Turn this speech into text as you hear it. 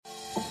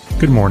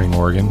Good morning,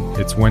 Oregon.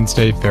 It's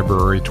Wednesday,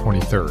 February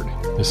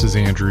 23rd. This is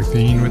Andrew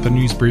Theen with a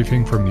news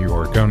briefing from the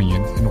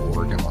Oregonian and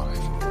Oregon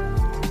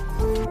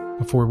Live.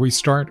 Before we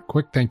start,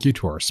 quick thank you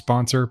to our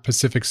sponsor,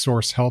 Pacific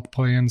Source Health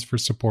Plans, for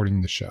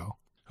supporting the show.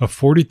 A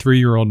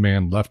 43-year-old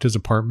man left his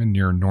apartment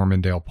near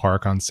Normandale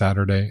Park on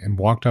Saturday and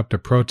walked up to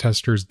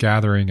protesters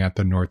gathering at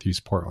the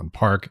Northeast Portland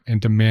Park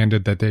and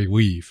demanded that they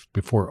leave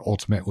before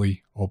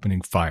ultimately opening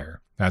fire.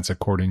 That's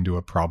according to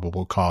a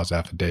probable cause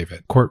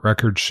affidavit. Court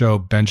records show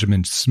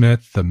Benjamin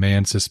Smith, the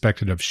man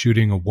suspected of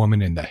shooting a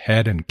woman in the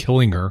head and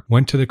killing her,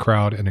 went to the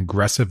crowd and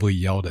aggressively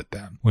yelled at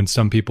them. When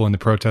some people in the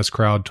protest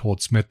crowd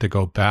told Smith to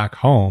go back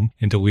home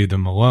and to leave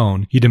them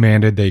alone, he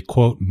demanded they,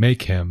 quote,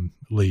 make him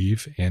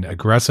leave and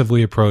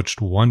aggressively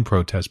approached one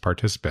protest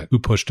participant who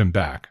pushed him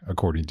back,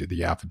 according to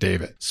the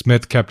affidavit.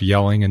 Smith kept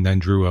yelling and then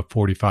drew a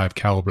 .45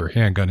 caliber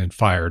handgun and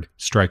fired,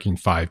 striking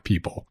 5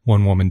 people.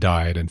 1 woman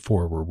died and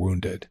 4 were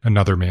wounded.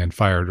 Another man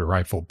fired a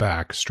rifle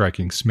back,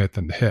 striking Smith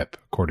in the hip,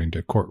 according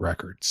to court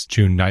records.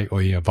 June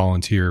Knightley, a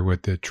volunteer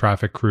with the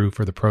traffic crew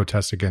for the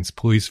protest against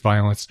police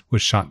violence,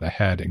 was shot in the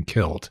head and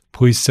killed.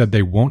 Police said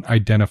they won't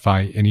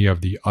identify any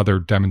of the other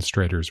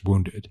demonstrators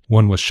wounded.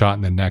 1 was shot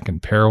in the neck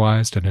and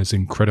paralyzed and is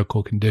in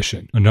critical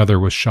condition. Another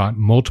was shot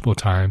multiple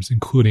times,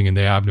 including in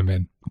the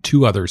abdomen.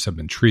 2 others have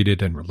been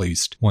treated and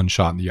released. 1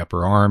 shot in the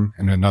upper arm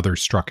and another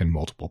struck in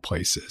multiple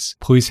places.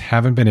 Police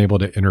haven't been able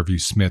to interview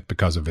Smith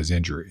because of his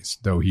injuries,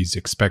 though he's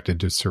expected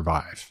to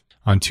survive.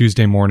 On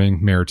Tuesday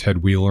morning, Mayor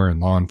Ted Wheeler and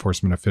law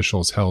enforcement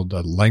officials held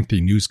a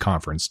lengthy news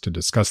conference to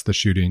discuss the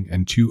shooting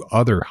and 2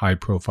 other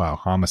high-profile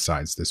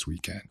homicides this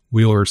weekend.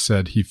 Wheeler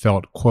said he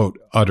felt, quote,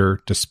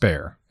 utter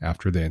despair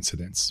after the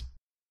incidents.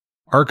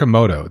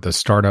 Arcimoto, the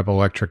startup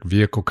electric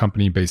vehicle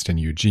company based in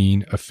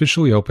Eugene,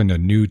 officially opened a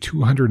new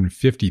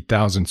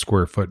 250,000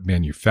 square foot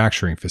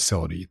manufacturing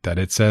facility that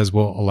it says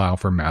will allow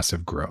for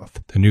massive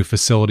growth. The new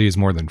facility is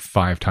more than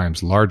 5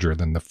 times larger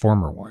than the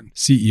former one.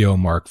 CEO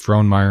Mark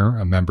Frohnmeyer,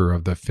 a member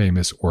of the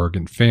famous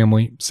Oregon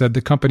family, said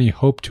the company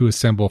hoped to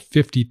assemble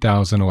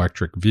 50,000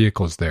 electric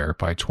vehicles there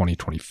by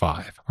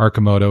 2025.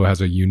 Arcimoto has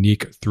a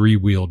unique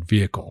 3-wheeled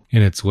vehicle.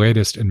 In its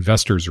latest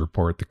investors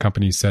report, the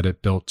company said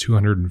it built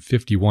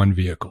 251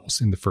 vehicles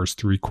in the first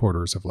 3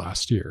 quarters of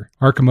last year.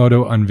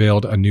 Arcimoto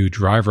unveiled a new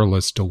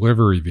driverless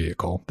delivery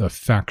vehicle, the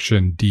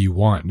Faction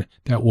D1,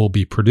 that will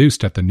be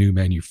produced at the new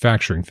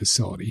manufacturing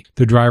facility.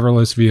 The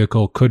driverless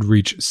vehicle could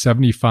reach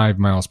 75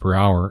 miles per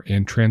hour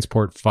and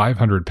transport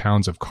 500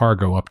 pounds of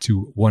cargo up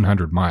to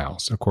 100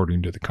 miles,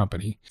 according to the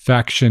company.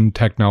 Faction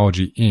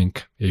Technology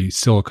Inc., a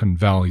Silicon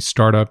Valley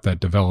startup that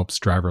develops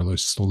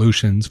driverless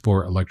solutions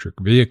for electric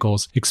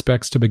vehicles,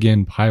 expects to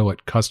begin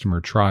pilot customer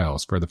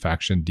trials for the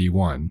Faction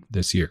D1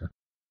 this year.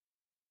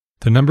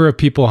 The number of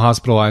people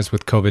hospitalized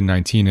with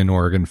COVID-19 in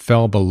Oregon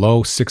fell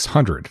below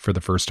 600 for the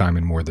first time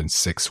in more than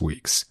 6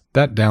 weeks.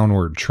 That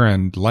downward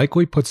trend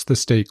likely puts the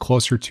state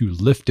closer to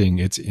lifting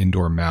its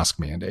indoor mask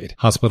mandate.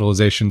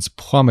 Hospitalizations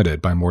plummeted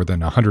by more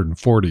than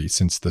 140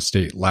 since the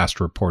state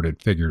last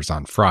reported figures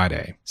on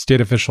Friday.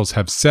 State officials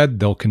have said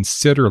they'll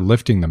consider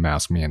lifting the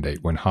mask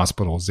mandate when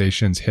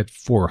hospitalizations hit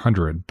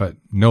 400, but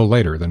no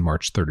later than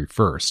March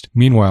 31st.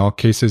 Meanwhile,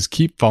 cases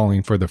keep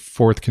falling for the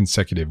 4th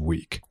consecutive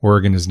week.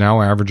 Oregon is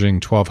now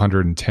averaging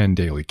 1,210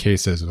 daily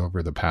cases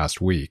over the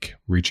past week,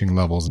 reaching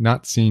levels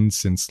not seen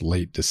since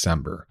late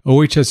December.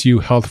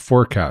 OHSU health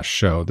forecasts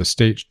show the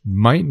state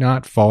might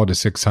not fall to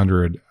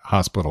 600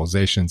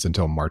 hospitalizations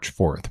until March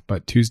 4th,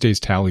 but Tuesday's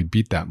tally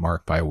beat that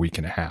mark by a week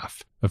and a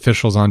half.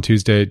 Officials on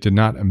Tuesday did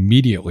not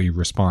immediately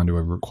respond to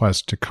a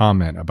request to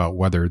comment about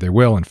whether they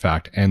will, in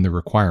fact, end the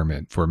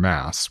requirement for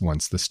masks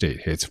once the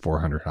state hits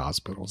 400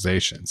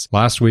 hospitalizations.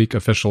 Last week,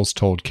 officials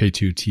told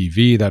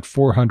K2TV that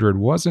 400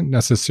 wasn't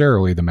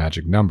necessarily the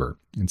magic number.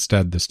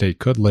 Instead, the state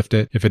could lift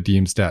it if it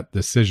deems that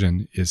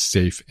decision is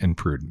safe and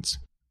prudent.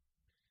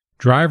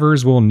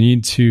 Drivers will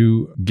need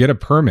to get a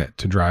permit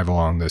to drive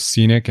along the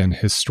scenic and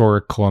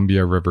historic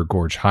Columbia River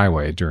Gorge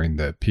Highway during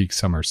the peak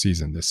summer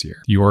season this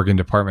year. The Oregon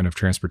Department of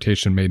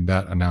Transportation made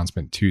that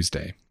announcement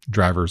Tuesday.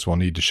 Drivers will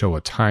need to show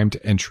a timed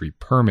entry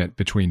permit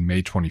between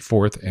May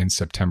 24th and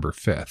September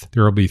 5th.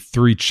 There will be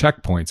 3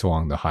 checkpoints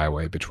along the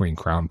highway between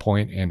Crown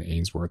Point and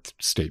Ainsworth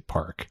State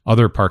Park.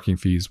 Other parking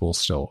fees will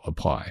still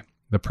apply.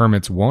 The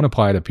permits won't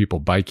apply to people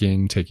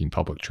biking, taking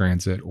public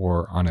transit,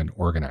 or on an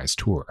organized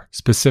tour.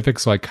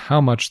 Specifics like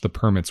how much the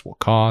permits will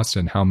cost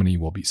and how many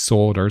will be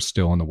sold are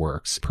still in the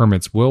works.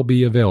 Permits will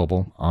be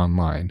available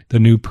online. The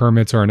new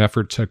permits are an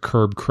effort to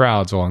curb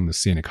crowds along the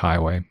scenic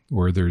highway,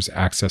 where there's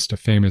access to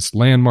famous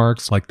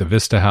landmarks like the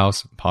Vista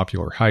House,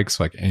 popular hikes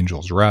like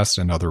Angel's Rest,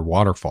 and other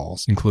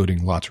waterfalls,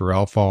 including La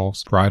Tourelle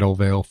Falls, Bridal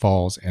Veil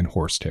Falls, and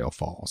Horsetail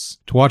Falls.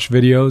 To watch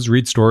videos,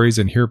 read stories,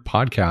 and hear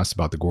podcasts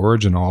about the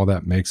gorge and all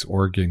that makes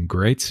Oregon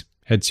great,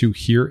 head to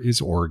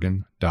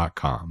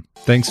hereisoregon.com.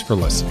 Thanks for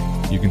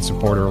listening. You can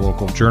support our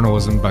local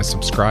journalism by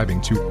subscribing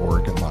to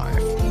Oregon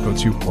Live. Go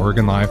to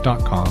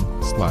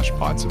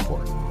OregonLive.com/pod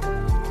support.